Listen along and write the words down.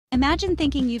Imagine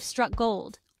thinking you've struck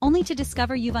gold, only to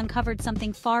discover you've uncovered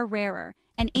something far rarer,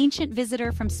 an ancient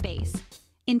visitor from space.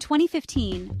 In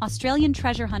 2015, Australian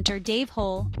treasure hunter Dave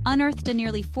Hull unearthed a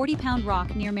nearly 40-pound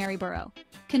rock near Maryborough.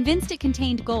 Convinced it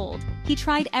contained gold, he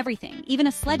tried everything, even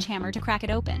a sledgehammer, to crack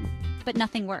it open. But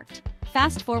nothing worked.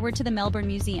 Fast forward to the Melbourne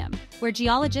Museum, where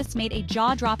geologists made a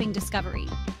jaw-dropping discovery.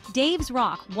 Dave's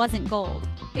rock wasn't gold.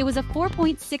 It was a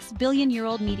 4.6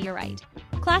 billion-year-old meteorite.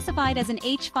 Classified as an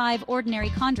H5 ordinary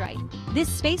chondrite, this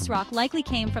space rock likely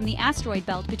came from the asteroid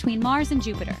belt between Mars and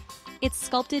Jupiter. Its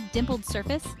sculpted, dimpled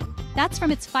surface? That's from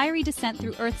its fiery descent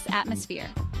through Earth's atmosphere.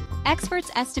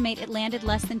 Experts estimate it landed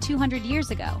less than 200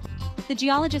 years ago. The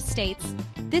geologist states,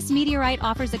 "This meteorite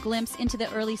offers a glimpse into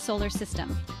the early solar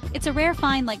system. It's a rare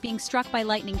find, like being struck by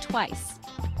lightning twice."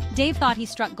 Dave thought he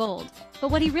struck gold,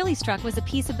 but what he really struck was a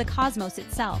piece of the cosmos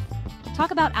itself. Talk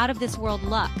about out-of-this-world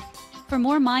luck. For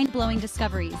more mind-blowing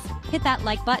discoveries, hit that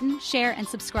like button, share, and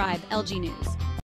subscribe. LG News.